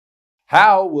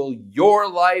How will your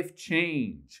life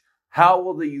change? How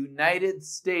will the United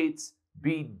States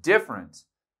be different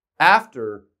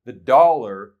after the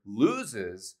dollar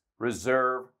loses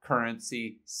reserve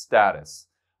currency status?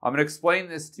 I'm going to explain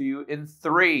this to you in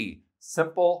 3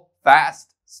 simple,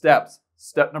 fast steps.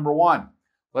 Step number 1,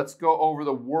 let's go over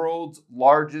the world's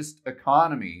largest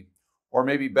economy, or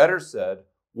maybe better said,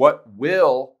 what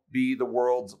will be the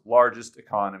world's largest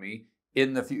economy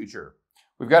in the future.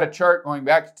 We've got a chart going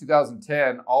back to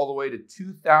 2010 all the way to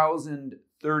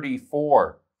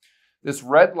 2034. This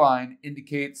red line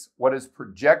indicates what is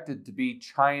projected to be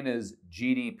China's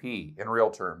GDP in real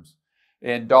terms,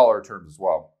 in dollar terms as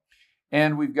well.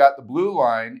 And we've got the blue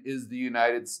line is the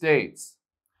United States.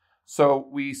 So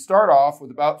we start off with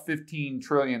about $15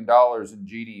 trillion in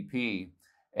GDP,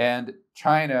 and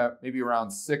China maybe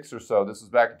around 6 or so. This was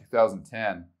back in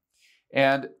 2010.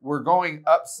 And we're going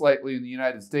up slightly in the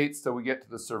United States till we get to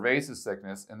the cerveza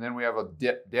sickness, and then we have a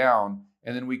dip down,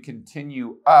 and then we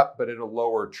continue up, but at a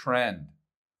lower trend.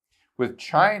 With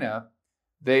China,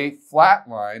 they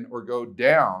flatline or go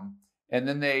down, and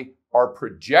then they are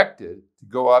projected to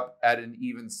go up at an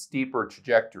even steeper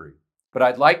trajectory. But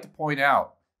I'd like to point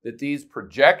out that these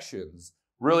projections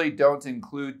really don't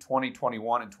include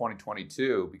 2021 and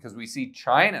 2022, because we see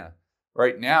China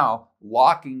right now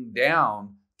locking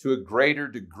down to a greater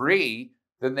degree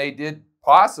than they did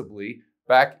possibly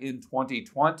back in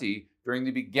 2020 during the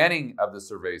beginning of the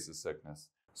cerveza sickness.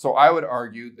 So I would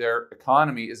argue their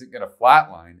economy isn't going to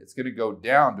flatline. It's going to go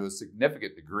down to a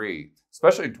significant degree,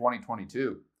 especially in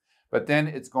 2022. But then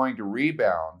it's going to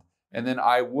rebound. And then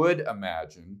I would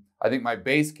imagine, I think my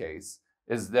base case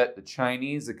is that the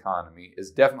Chinese economy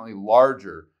is definitely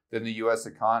larger than the US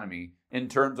economy in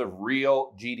terms of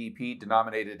real GDP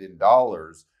denominated in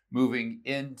dollars, moving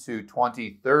into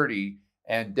 2030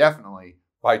 and definitely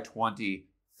by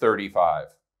 2035.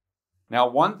 Now,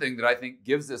 one thing that I think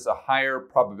gives this a higher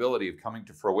probability of coming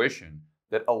to fruition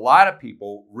that a lot of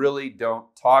people really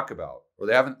don't talk about, or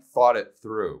they haven't thought it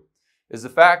through, is the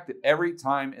fact that every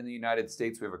time in the United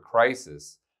States we have a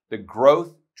crisis, the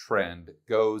growth trend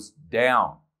goes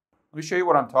down. Let me show you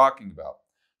what I'm talking about.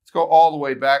 Let's go all the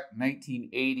way back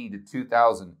 1980 to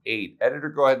 2008. Editor,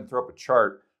 go ahead and throw up a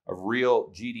chart of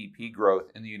real GDP growth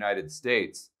in the United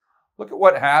States. Look at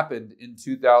what happened in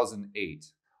 2008.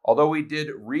 Although we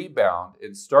did rebound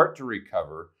and start to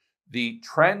recover, the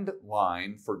trend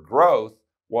line for growth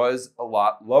was a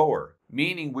lot lower,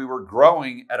 meaning we were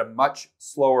growing at a much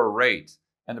slower rate.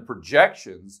 And the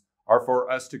projections are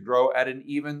for us to grow at an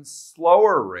even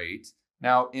slower rate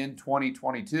now in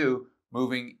 2022,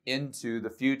 moving into the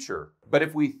future. But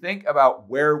if we think about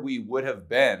where we would have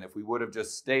been if we would have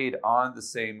just stayed on the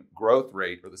same growth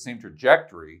rate or the same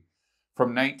trajectory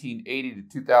from 1980 to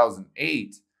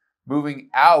 2008, moving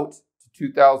out to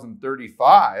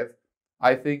 2035,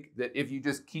 I think that if you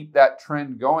just keep that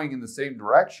trend going in the same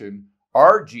direction,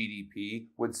 our GDP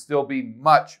would still be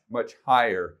much, much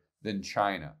higher than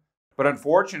China. But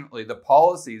unfortunately, the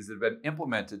policies that have been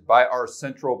implemented by our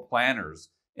central planners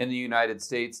in the United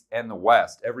States and the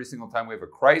West, every single time we have a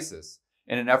crisis,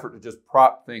 in an effort to just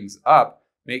prop things up,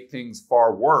 make things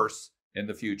far worse in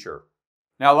the future.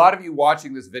 Now, a lot of you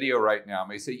watching this video right now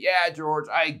may say, yeah, George,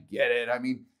 I get it. I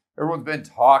mean, everyone's been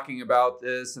talking about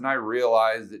this, and I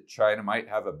realize that China might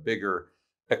have a bigger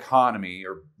economy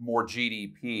or more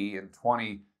GDP in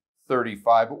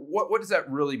 2035. But what does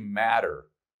that really matter?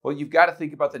 Well, you've got to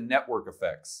think about the network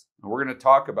effects. And we're going to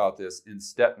talk about this in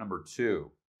step number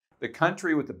 2. The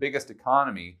country with the biggest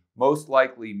economy most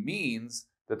likely means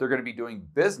that they're going to be doing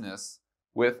business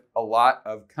with a lot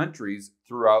of countries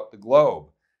throughout the globe.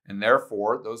 And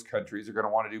therefore, those countries are going to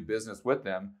want to do business with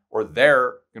them, or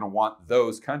they're going to want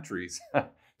those countries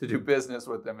to do business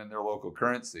with them in their local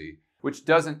currency, which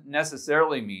doesn't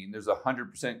necessarily mean there's a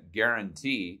 100%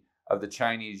 guarantee of the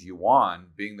Chinese yuan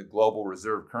being the global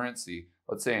reserve currency,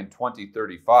 let's say in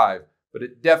 2035, but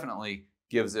it definitely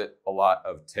gives it a lot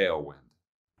of tailwind.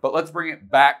 But let's bring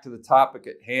it back to the topic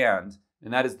at hand,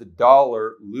 and that is the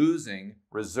dollar losing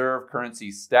reserve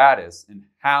currency status. And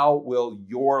how will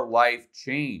your life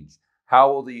change?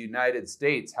 How will the United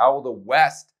States, how will the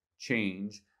West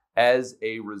change as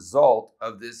a result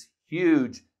of this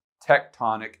huge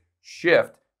tectonic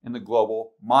shift in the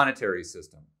global monetary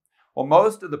system? Well,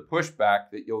 most of the pushback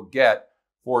that you'll get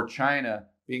for China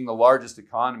being the largest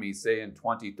economy, say in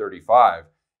 2035,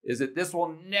 is that this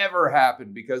will never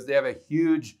happen because they have a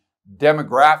huge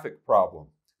demographic problem.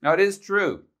 Now, it is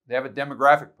true. They have a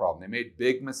demographic problem. They made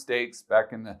big mistakes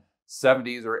back in the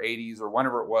 70s or 80s or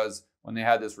whenever it was when they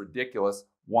had this ridiculous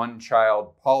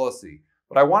one-child policy.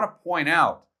 But I want to point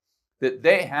out that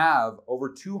they have over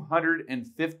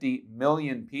 250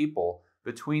 million people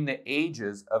between the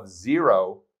ages of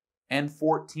 0 and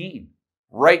 14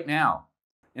 right now.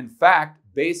 In fact,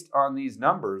 based on these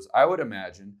numbers, I would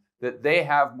imagine that they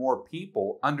have more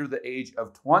people under the age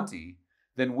of 20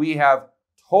 than we have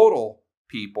total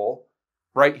people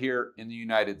right here in the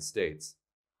United States.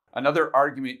 Another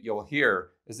argument you'll hear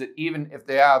is that even if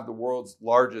they have the world's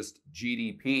largest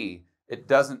GDP, it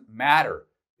doesn't matter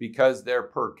because their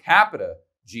per capita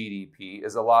GDP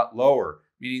is a lot lower,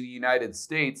 meaning the United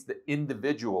States, the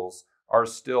individuals are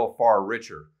still far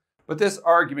richer. But this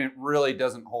argument really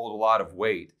doesn't hold a lot of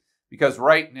weight because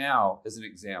right now, as an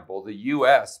example, the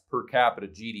US per capita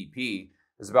GDP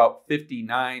is about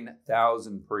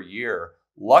 $59,000 per year.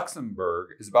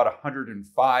 Luxembourg is about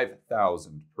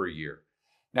 $105,000 per year.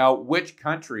 Now, which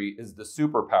country is the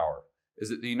superpower?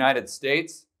 Is it the United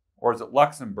States or is it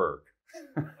Luxembourg?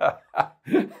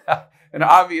 An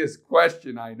obvious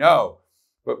question, I know,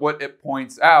 but what it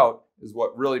points out is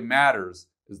what really matters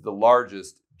is the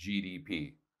largest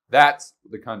GDP. That's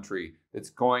the country that's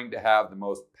going to have the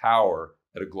most power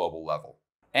at a global level.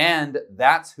 And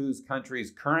that's whose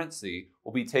country's currency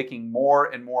will be taking more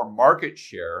and more market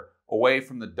share away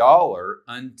from the dollar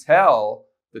until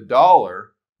the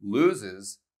dollar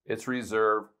loses its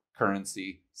reserve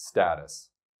currency status.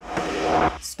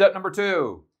 Step number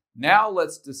 2. Now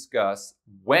let's discuss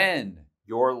when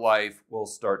your life will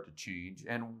start to change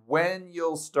and when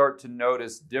you'll start to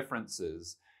notice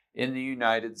differences in the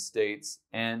United States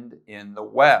and in the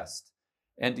West.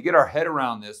 And to get our head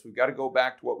around this, we've got to go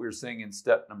back to what we were saying in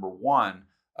step number 1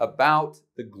 about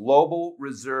the global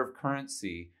reserve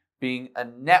currency being a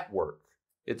network.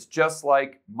 It's just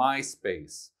like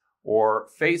MySpace or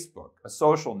Facebook, a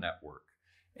social network.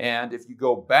 And if you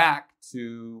go back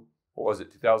to,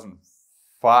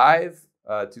 2005,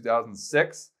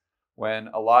 2006, when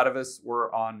a lot of us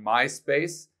were on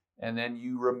MySpace, and then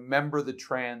you remember the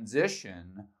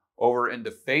transition over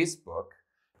into Facebook.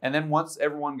 And then once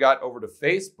everyone got over to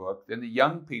Facebook, then the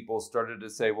young people started to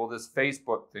say, well, this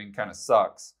Facebook thing kind of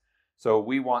sucks. So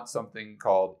we want something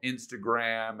called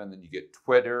Instagram, and then you get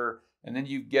Twitter, and then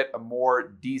you get a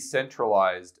more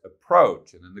decentralized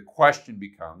approach. And then the question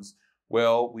becomes,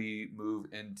 will we move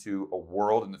into a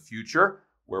world in the future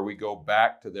where we go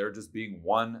back to there just being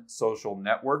one social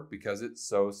network because it's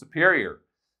so superior?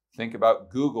 Think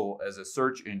about Google as a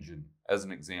search engine as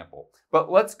an example.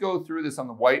 But let's go through this on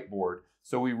the whiteboard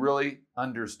so we really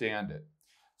understand it.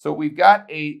 So we've got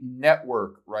a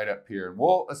network right up here, and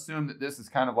we'll assume that this is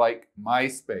kind of like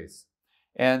MySpace.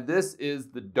 And this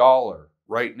is the dollar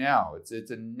right now.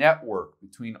 It's a network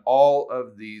between all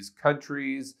of these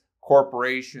countries,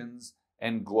 corporations,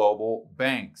 and global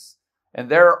banks. And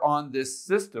they're on this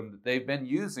system that they've been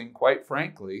using, quite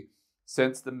frankly,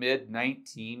 since the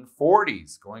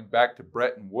mid-1940s, going back to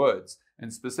Bretton Woods,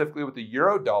 and specifically with the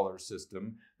Eurodollar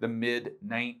system, the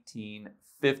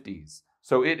mid-1950s.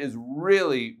 So it is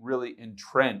really, really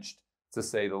entrenched, to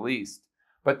say the least.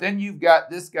 But then you've got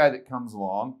this guy that comes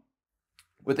along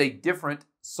with a different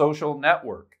social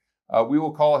network. We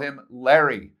will call him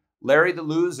Larry the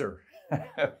loser,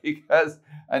 because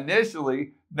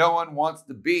initially no one wants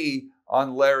to be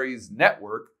on Larry's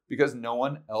network because no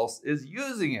one else is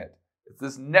using it. It's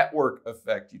this network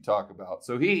effect you talk about.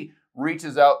 So he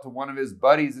reaches out to one of his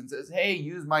buddies and says, hey,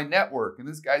 use my network. And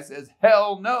this guy says,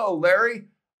 hell no, Larry,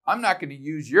 I'm not going to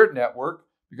use your network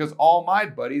because all my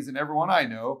buddies and everyone I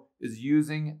know is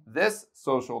using this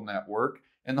social network.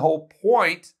 And the whole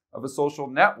point of a social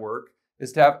network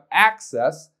is to have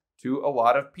access to a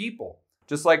lot of people.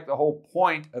 Just like the whole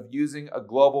point of using a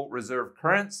global reserve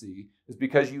currency is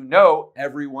because you know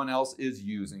everyone else is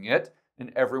using it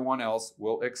and everyone else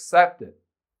will accept it.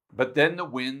 But then the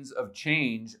winds of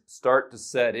change start to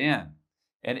set in.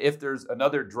 And if there's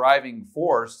another driving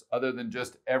force other than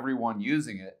just everyone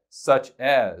using it, such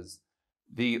as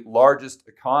the largest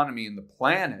economy in the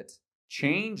planet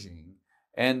changing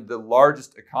and the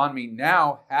largest economy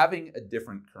now having a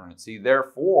different currency,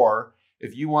 therefore,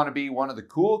 if you want to be one of the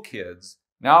cool kids,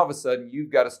 now all of a sudden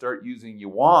you've got to start using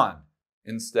yuan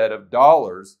instead of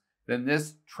dollars, then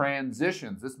this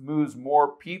transitions, this moves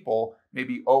more people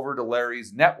maybe over to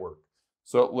Larry's network.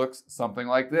 So it looks something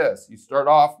like this. You start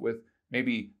off with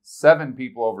maybe 7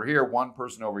 people over here, 1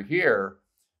 person over here,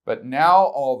 but now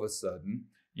all of a sudden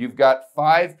you've got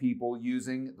 5 people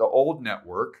using the old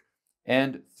network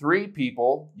and 3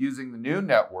 people using the new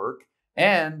network.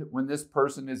 And when this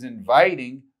person is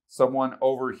inviting someone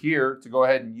over here to go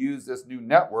ahead and use this new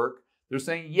network, they're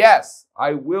saying, yes,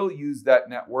 I will use that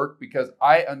network because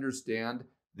I understand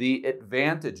the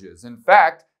advantages. In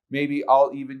fact, maybe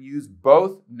I'll even use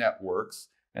both networks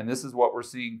And this is what we're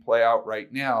seeing play out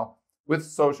right now with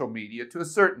social media to a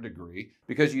certain degree,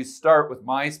 because you start with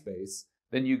MySpace,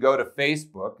 then you go to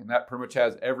Facebook, and that pretty much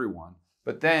has everyone.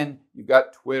 But then you've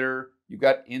got Twitter, you've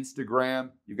got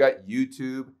Instagram, you've got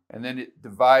YouTube, and then it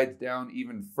divides down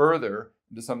even further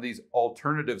into some of these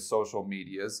alternative social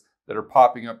medias that are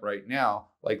popping up right now,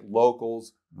 like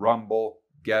Locals, Rumble,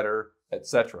 Getter,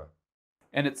 etc.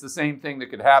 And it's the same thing that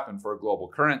could happen for a global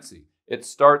currency. It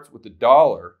starts with the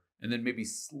dollar and then maybe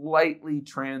slightly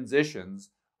transitions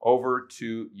over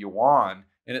to yuan.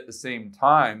 And at the same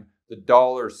time, the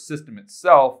dollar system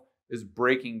itself is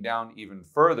breaking down even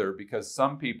further because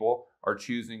some people are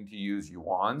choosing to use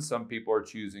yuan, some people are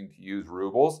choosing to use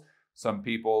rubles, some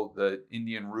people, the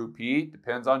Indian rupee,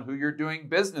 depends on who you're doing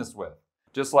business with.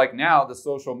 Just like now, the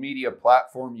social media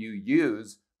platform you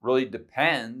use really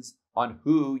depends on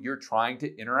who you're trying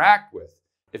to interact with.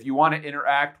 If you want to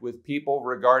interact with people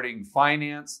regarding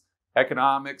finance,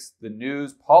 economics, the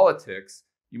news, politics,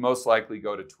 you most likely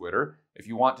go to Twitter. If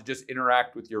you want to just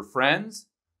interact with your friends,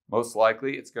 most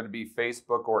likely it's going to be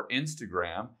Facebook or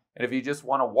Instagram. And if you just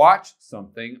want to watch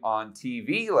something on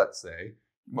TV, let's say,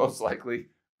 most likely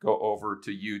go over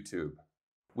to YouTube.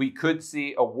 We could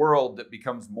see a world that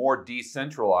becomes more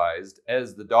decentralized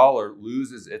as the dollar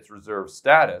loses its reserve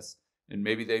status, and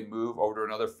maybe they move over to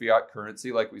another fiat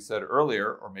currency like we said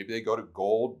earlier, or maybe they go to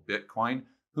gold, Bitcoin.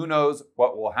 Who knows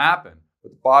what will happen?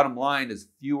 But the bottom line is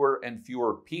fewer and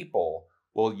fewer people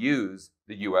will use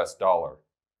the US dollar.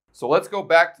 So let's go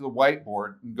back to the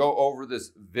whiteboard and go over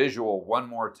this visual one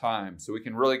more time so we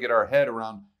can really get our head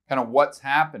around kind of what's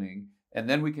happening, and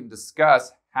then we can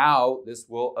discuss how this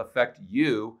will affect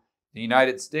you, the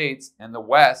United States, and the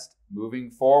West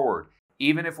moving forward.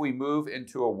 Even if we move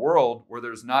into a world where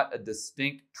there's not a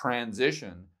distinct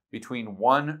transition between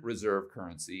one reserve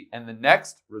currency and the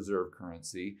next reserve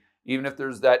currency, even if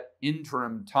there's that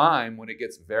interim time when it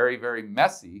gets very, very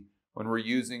messy, when we're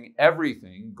using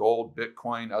everything, gold,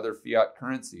 Bitcoin, other fiat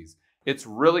currencies, it's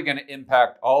really going to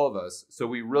impact all of us. So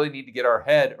we really need to get our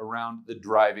head around the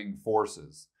driving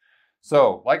forces.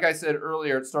 So, like I said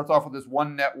earlier, it starts off with this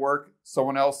one network.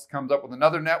 Someone else comes up with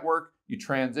another network. You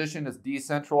transition, it's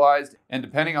decentralized. And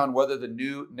depending on whether the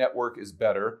new network is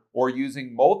better or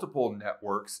using multiple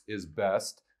networks is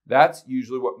best, that's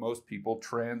usually what most people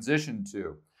transition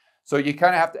to. So you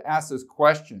kind of have to ask this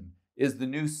question: is the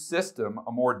new system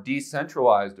a more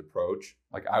decentralized approach,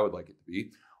 like I would like it to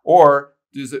be, or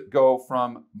does it go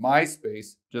from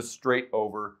MySpace just straight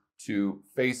over to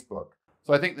Facebook?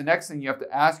 So I think the next thing you have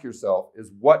to ask yourself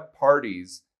is what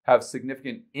parties have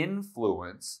significant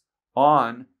influence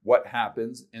on what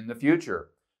happens in the future.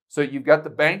 So you've got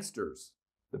the banksters,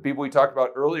 the people we talked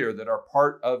about earlier that are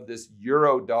part of this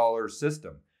euro-dollar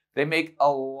system. They make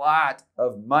a lot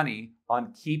of money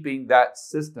on keeping that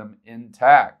system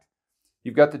intact.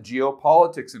 You've got the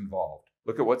geopolitics involved.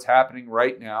 Look at what's happening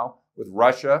right now with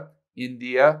Russia,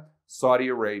 India, Saudi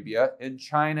Arabia, and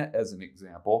China as an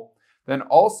example. Then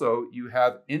also you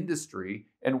have industry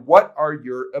and what are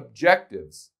your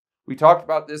objectives? We talked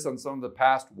about this on some of the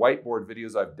past whiteboard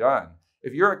videos I've done.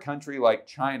 If you're a country like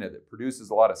China that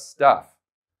produces a lot of stuff,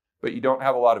 but you don't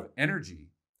have a lot of energy,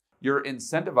 you're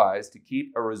incentivized to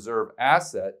keep a reserve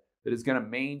asset that is going to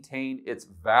maintain its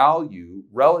value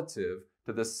relative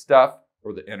to the stuff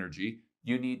or the energy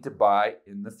you need to buy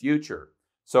in the future.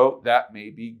 So that may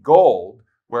be gold,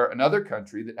 where another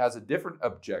country that has a different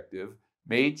objective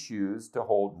may choose to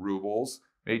hold rubles,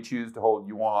 may choose to hold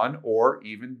yuan, or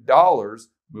even dollars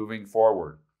moving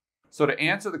forward. So to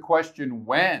answer the question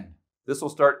when this will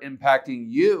start impacting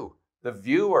you, the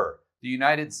viewer, the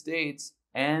United States,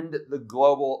 and the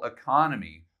global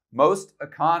economy, most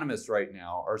economists right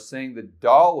now are saying the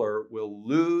dollar will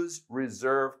lose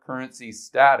reserve currency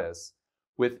status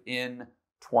within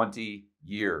 20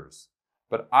 years.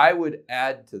 But I would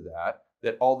add to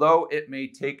that although it may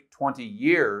take 20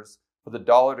 years for the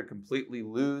dollar to completely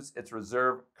lose its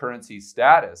reserve currency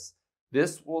status,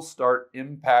 this will start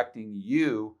impacting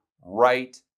you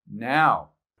right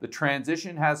now. The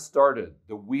transition has started.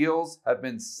 The wheels have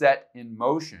been set in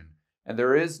motion, and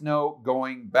there is no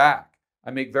going back. I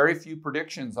make very few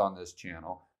predictions on this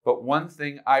channel, but one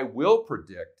thing I will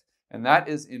predict, and that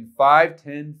is in 5,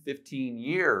 10, 15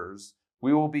 years,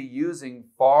 we will be using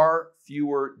far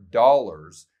fewer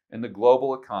dollars in the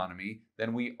global economy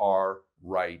than we are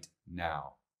right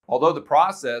now. Although the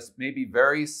process may be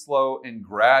very slow and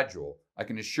gradual, I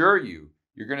can assure you,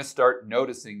 you're going to start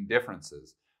noticing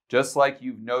differences. Just like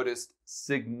you've noticed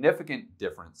significant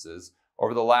differences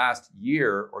over the last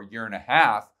year or year and a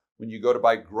half when you go to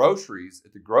buy groceries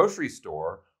at the grocery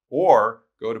store or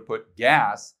go to put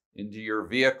gas into your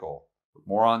vehicle.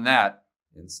 More on that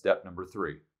in step number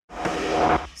 3.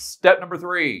 Step number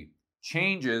 3,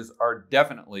 changes are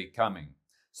definitely coming.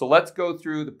 So let's go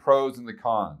through the pros and the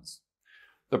cons.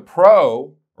 The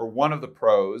pro, or one of the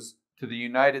pros, to the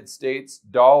United States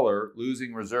dollar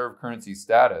losing reserve currency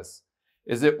status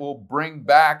is it will bring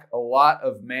back a lot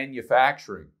of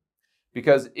manufacturing.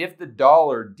 Because if the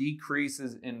dollar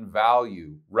decreases in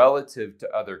value relative to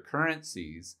other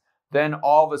currencies, then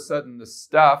all of a sudden the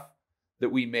stuff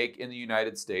that we make in the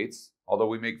United States, although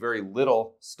we make very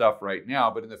little stuff right now,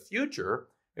 but in the future,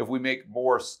 if we make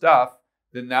more stuff,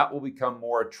 then that will become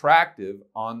more attractive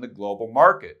on the global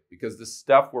market because the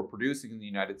stuff we're producing in the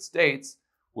United States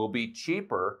will be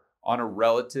cheaper on a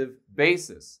relative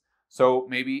basis. So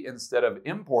maybe instead of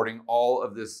importing all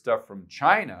of this stuff from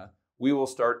China, we will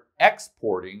start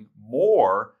exporting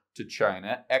more to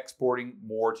China, exporting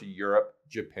more to Europe,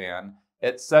 Japan,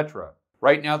 etc.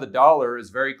 Right now, the dollar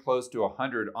is very close to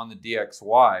 100 on the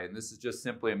DXY, and this is just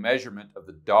simply a measurement of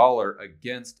the dollar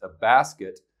against a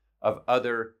basket of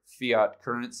other fiat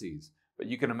currencies. But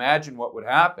you can imagine what would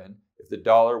happen if the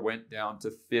dollar went down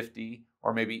to 50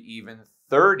 or maybe even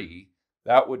 30.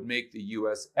 That would make the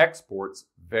US exports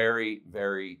very,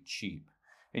 very cheap.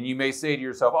 And you may say to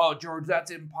yourself, oh, George, that's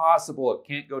impossible. It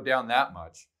can't go down that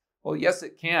much. Well, yes,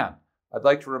 it can. I'd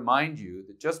like to remind you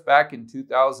that just back in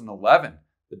 2011,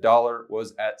 the dollar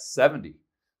was at 70.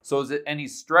 So is it any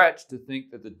stretch to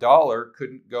think that the dollar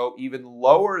couldn't go even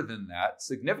lower than that,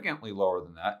 significantly lower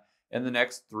than that, in the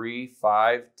next 3,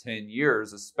 5, 10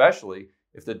 years, especially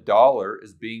if the dollar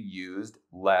is being used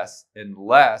less and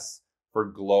less for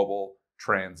global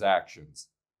transactions?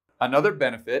 Another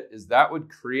benefit is that would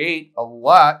create a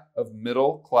lot of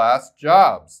middle-class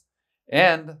jobs.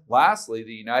 And lastly,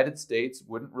 the United States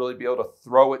wouldn't really be able to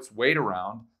throw its weight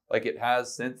around like it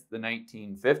has since the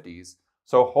 1950s.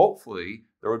 So hopefully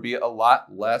there would be a lot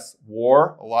less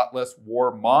warmongering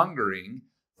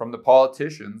from the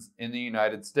politicians in the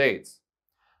United States.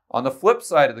 On the flip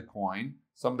side of the coin,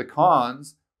 some of the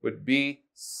cons would be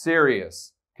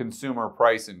serious consumer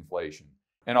price inflation.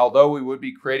 And although we would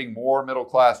be creating more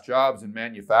middle-class jobs in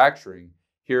manufacturing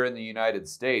here in the United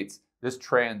States, this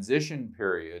transition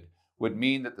period would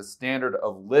mean that the standard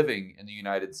of living in the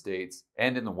United States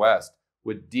and in the West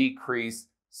would decrease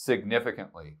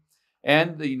significantly.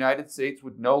 And the United States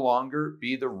would no longer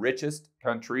be the richest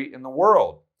country in the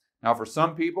world. Now, for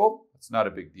some people, it's not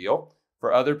a big deal.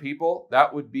 For other people,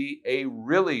 that would be a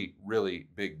really, really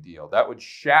big deal. That would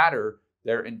shatter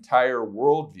their entire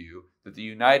worldview that the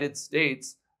United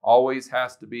States always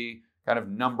has to be kind of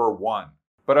number one.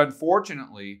 But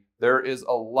unfortunately, there is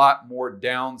a lot more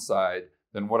downside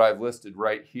than what I've listed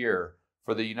right here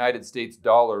for the United States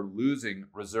dollar losing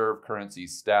reserve currency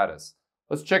status.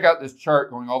 Let's check out this chart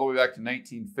going all the way back to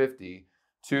 1950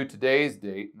 to today's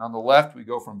date. And on the left, we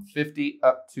go from 50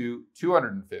 up to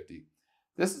 250.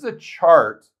 This is a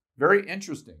chart, very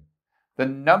interesting. The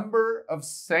number of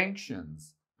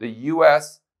sanctions the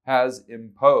U.S. has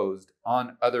imposed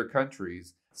on other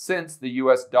countries since the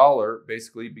US dollar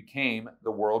basically became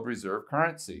the world reserve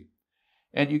currency.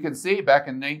 And you can see back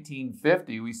in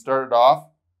 1950, we started off,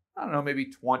 I don't know, maybe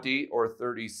 20 or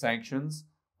 30 sanctions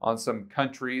on some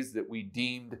countries that we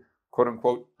deemed, quote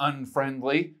unquote,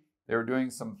 unfriendly. They were doing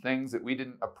some things that we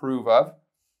didn't approve of.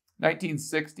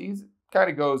 1960s, kind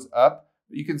of goes up.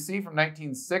 But you can see from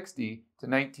 1960 to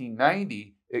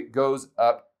 1990, it goes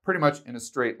up pretty much in a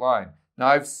straight line. Now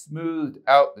I've smoothed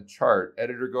out the chart.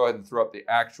 Editor, go ahead and throw up the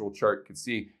actual chart. You can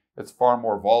see it's far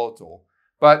more volatile,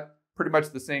 but pretty much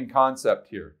the same concept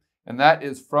here. And that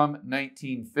is from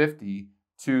 1950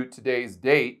 to today's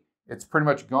date. It's pretty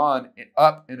much gone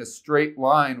up in a straight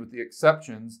line with the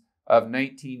exceptions of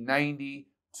 1990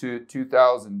 to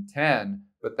 2010.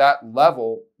 But that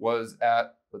level was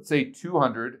at, let's say,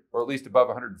 200 or at least above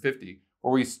 150,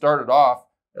 where we started off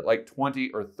at like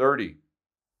 20 or 30.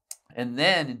 And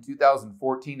then in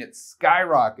 2014, it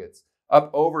skyrockets up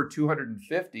over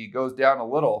 250, goes down a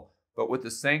little, but with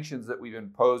the sanctions that we've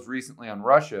imposed recently on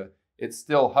Russia, it's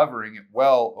still hovering at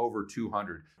well over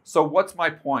 200. So what's my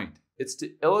point? It's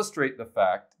to illustrate the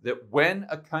fact that when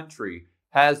a country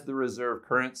has the reserve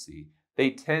currency, they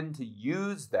tend to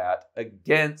use that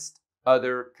against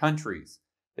other countries.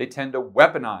 They tend to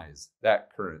weaponize that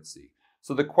currency.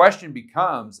 So the question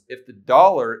becomes, if the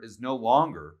dollar is no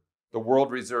longer the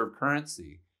world reserve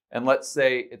currency, and let's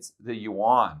say it's the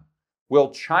yuan,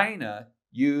 will China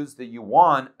use the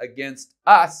yuan against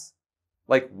us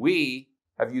like we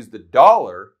have used the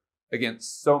dollar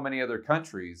against so many other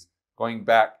countries going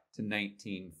back to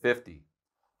 1950?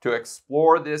 To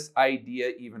explore this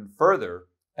idea even further,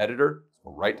 editor, let's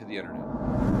go right to the internet.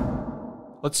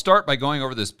 Let's start by going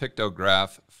over this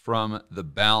pictograph from the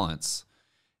balance.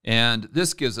 And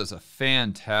this gives us a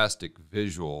fantastic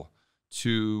visual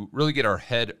to really get our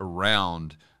head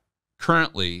around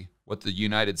currently what the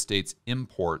United States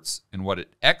imports and what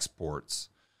it exports.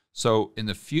 So in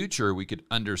the future, we could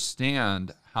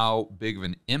understand how big of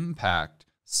an impact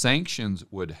sanctions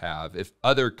would have if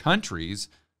other countries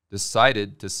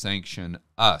decided to sanction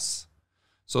us.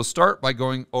 So start by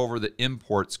going over the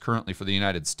imports currently for the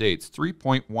United States,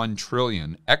 3.1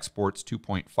 trillion, exports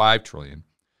 2.5 trillion.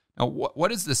 Now,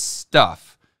 what is the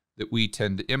stuff that we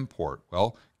tend to import?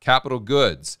 Well, capital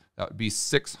goods, that would be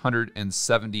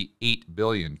 678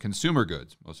 billion. Consumer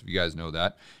goods, most of you guys know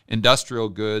that. Industrial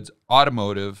goods,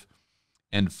 automotive,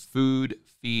 and food,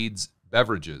 feeds,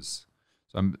 beverages.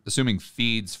 So I'm assuming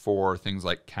feeds for things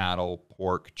like cattle,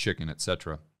 pork, chicken,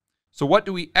 etc. So what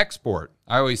do we export?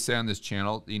 I always say on this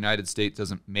channel, the United States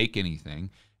doesn't make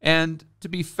anything. And to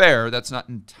be fair, that's not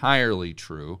entirely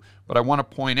true. But I want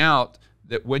to point out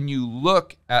that when you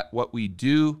look at what we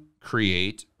do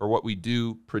create or what we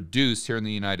do produce here in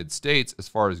the United States as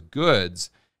far as goods,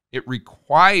 it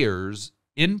requires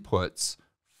inputs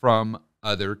from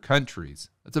other countries.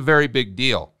 That's a very big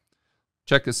deal.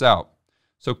 Check this out.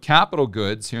 So capital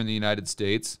goods here in the United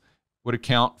States would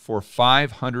account for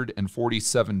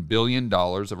 $547 billion of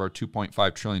our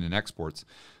 $2.5 trillion in exports.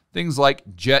 Things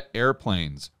like jet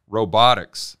airplanes,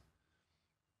 robotics,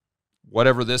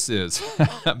 whatever this is,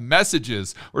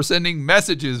 messages. We're sending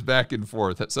messages back and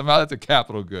forth. Somehow that's a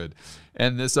capital good.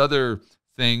 And this other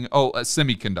thing,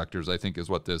 semiconductors, I think is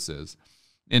what this is.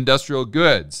 Industrial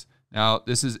goods. Now,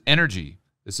 this is energy.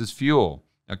 This is fuel.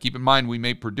 Now, keep in mind, we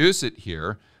may produce it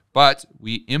here, but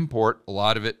we import a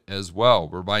lot of it as well.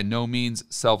 We're by no means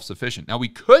self-sufficient. Now, we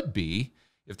could be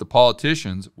if the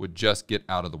politicians would just get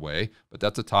out of the way, but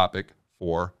that's a topic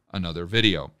for another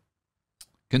video.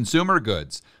 Consumer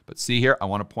goods. But see here, I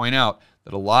want to point out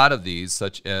that a lot of these,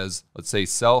 such as, let's say,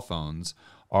 cell phones,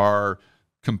 are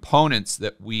components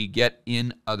that we get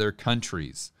in other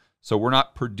countries. So we're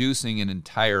not producing an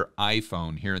entire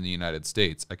iPhone here in the United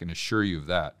States. I can assure you of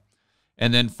that.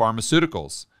 And then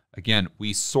pharmaceuticals. Again,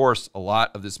 we source a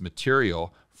lot of this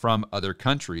material from other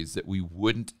countries that we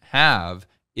wouldn't have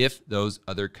if those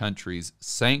other countries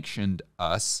sanctioned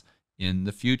us in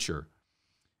the future.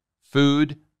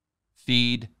 Food,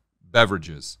 feed,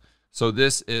 beverages. So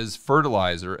this is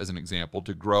fertilizer, as an example,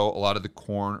 to grow a lot of the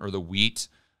corn or the wheat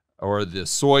or the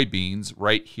soybeans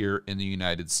right here in the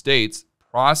United States,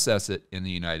 process it in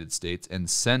the United States, and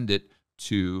send it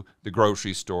to the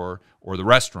grocery store or the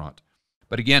restaurant.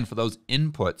 But again, for those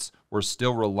inputs, we're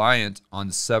still reliant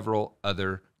on several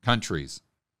other countries.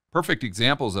 Perfect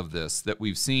examples of this that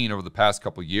we've seen over the past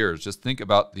couple of years. Just think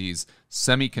about these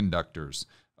semiconductors.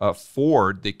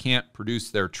 Ford, they can't produce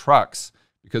their trucks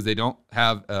because they don't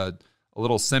have a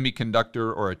little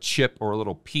semiconductor or a chip or a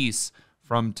little piece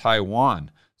from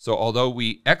Taiwan. So although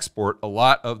we export a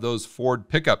lot of those Ford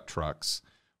pickup trucks,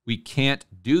 we can't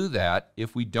do that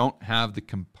if we don't have the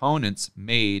components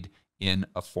made in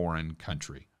a foreign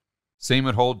country. Same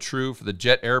would hold true for the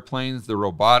jet airplanes, the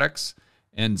robotics,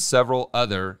 and several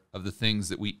other of the things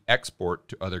that we export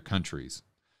to other countries.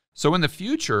 So in the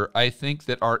future, I think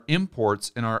that our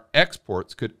imports and our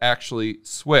exports could actually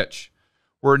switch.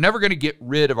 We're never going to get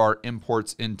rid of our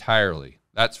imports entirely,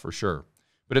 that's for sure.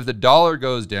 But if the dollar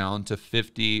goes down to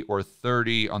 50 or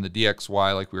 30 on the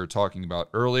DXY like we were talking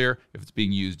about earlier, if it's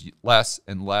being used less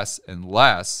and less and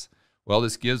less, well,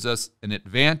 this gives us an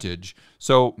advantage.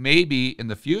 So maybe in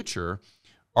the future,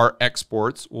 our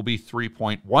exports will be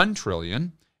 3.1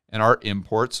 trillion and our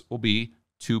imports will be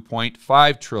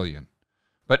 2.5 trillion.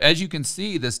 But as you can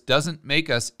see, this doesn't make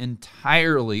us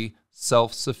entirely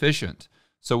self-sufficient.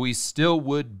 So we still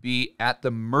would be at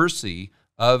the mercy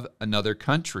of another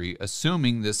country,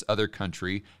 assuming this other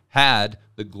country had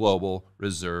the global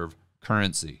reserve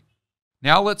currency.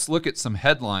 Now let's look at some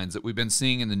headlines that we've been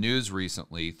seeing in the news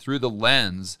recently through the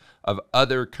lens of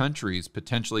other countries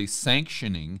potentially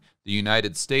sanctioning the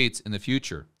United States in the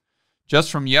future.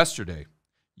 Just from yesterday,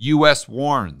 U.S.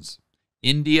 warns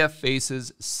India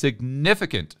faces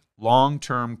significant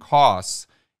long-term costs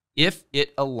if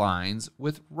it aligns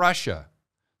with Russia.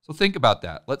 So think about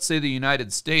that. Let's say the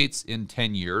United States in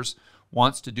 10 years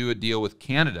wants to do a deal with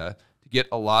Canada to get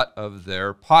a lot of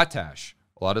their potash,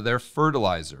 a lot of their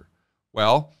fertilizer.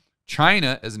 Well,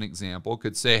 China, as an example,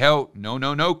 could say, "Oh,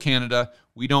 no, Canada,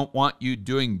 we don't want you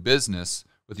doing business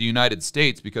with the United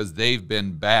States because they've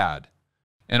been bad."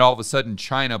 And all of a sudden,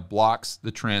 China blocks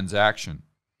the transaction.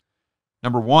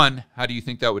 Number one, how do you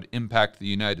think that would impact the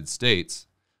United States?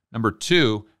 Number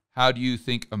two, how do you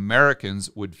think Americans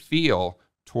would feel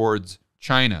towards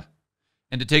China?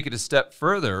 And to take it a step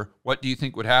further, what do you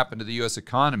think would happen to the U.S.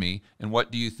 economy, and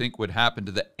what do you think would happen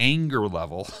to the anger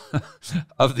level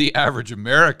of the average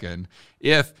American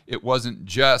if it wasn't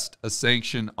just a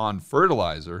sanction on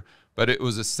fertilizer, but it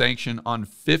was a sanction on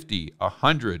 50,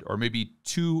 100, or maybe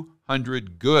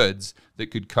 200 goods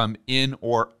that could come in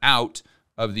or out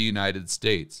of the United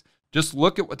States? Just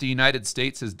look at what the United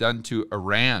States has done to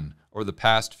Iran over the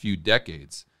past few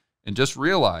decades, and just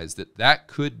realize that that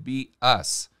could be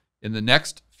us in the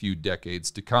next few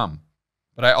decades to come.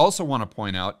 But I also want to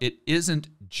point out it isn't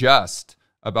just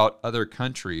about other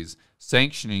countries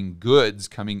sanctioning goods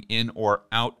coming in or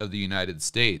out of the United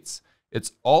States.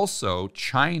 It's also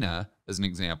China, as an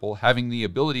example, having the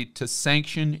ability to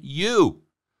sanction you.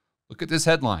 Look at this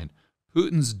headline.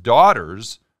 Putin's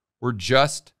daughters were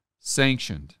just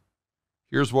sanctioned.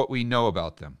 Here's what we know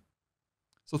about them.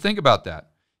 So think about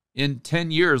that. In 10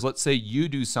 years, let's say you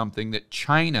do something that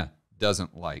China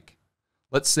doesn't like.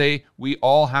 Let's say we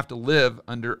all have to live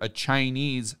under a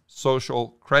Chinese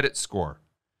social credit score,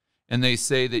 and they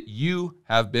say that you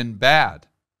have been bad.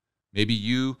 Maybe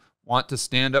you want to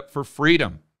stand up for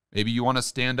freedom. Maybe you want to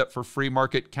stand up for free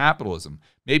market capitalism.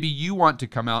 Maybe you want to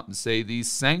come out and say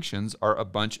these sanctions are a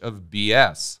bunch of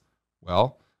BS.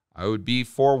 Well, I would be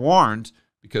forewarned,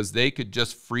 because they could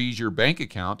just freeze your bank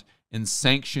account and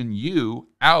sanction you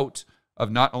out of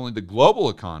not only the global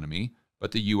economy,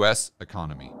 but the U.S.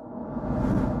 economy.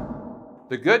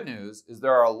 The good news is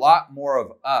there are a lot more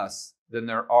of us than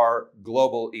there are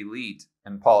global elite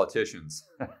and politicians.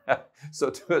 So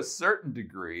to a certain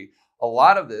degree, a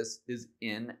lot of this is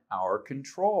in our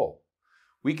control.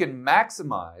 We can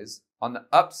maximize on the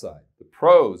upside, the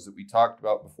pros that we talked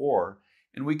about before,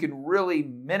 and we can really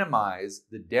minimize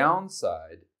the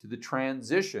downside to the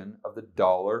transition of the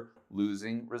dollar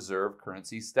losing reserve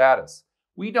currency status.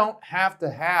 We don't have to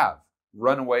have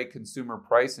runaway consumer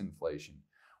price inflation.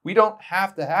 We don't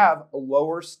have to have a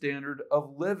lower standard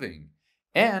of living.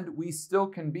 And we still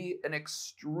can be an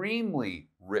extremely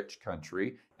rich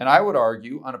country. And I would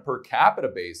argue on a per capita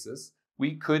basis,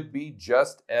 we could be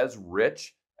just as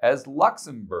rich as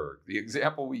Luxembourg, the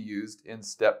example we used in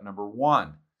step number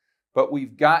 1. But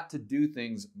we've got to do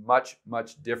things much,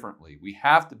 much differently. We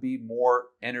have to be more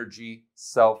energy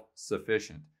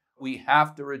self-sufficient. We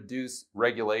have to reduce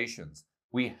regulations.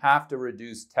 We have to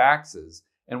reduce taxes.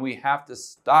 And we have to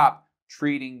stop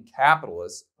treating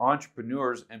capitalists,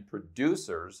 entrepreneurs, and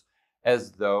producers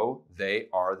as though they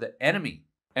are the enemy.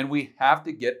 And we have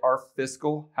to get our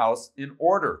fiscal house in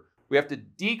order. We have to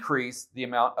decrease the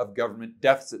amount of government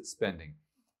deficit spending.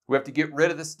 We have to get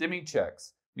rid of the stimmy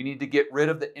checks. We need to get rid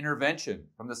of the intervention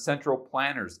from the central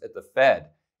planners at the Fed.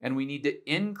 And we need to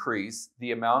increase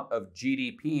the amount of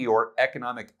GDP or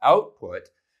economic output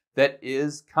that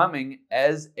is coming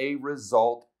as a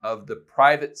result of the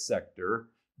private sector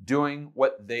doing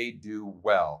what they do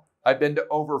well. I've been to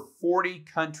over 40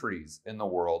 countries in the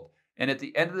world, and at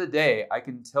the end of the day, I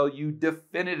can tell you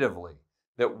definitively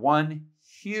that one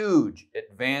huge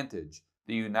advantage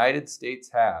the United States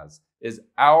has is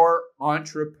our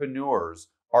entrepreneurs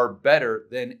are better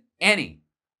than any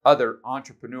other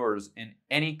entrepreneurs in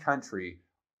any country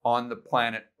on the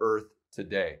planet Earth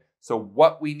today. So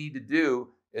what we need to do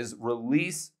is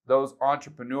release those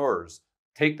entrepreneurs,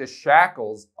 take the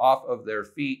shackles off of their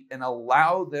feet, and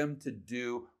allow them to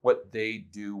do what they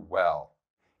do well.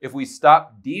 If we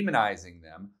stop demonizing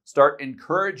them, start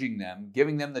encouraging them,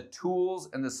 giving them the tools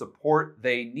and the support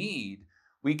they need,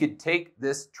 we could take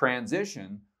this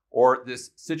transition or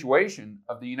this situation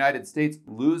of the United States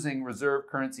losing reserve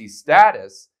currency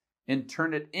status and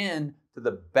turn it into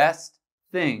the best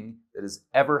thing that has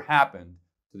ever happened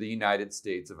to the United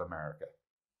States of America.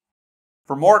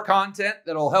 For more content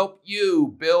that'll help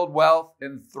you build wealth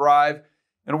and thrive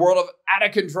in a world of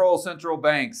out-of-control central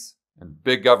banks and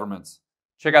big governments,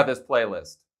 check out this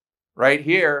playlist right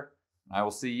here. I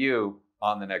will see you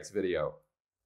on the next video.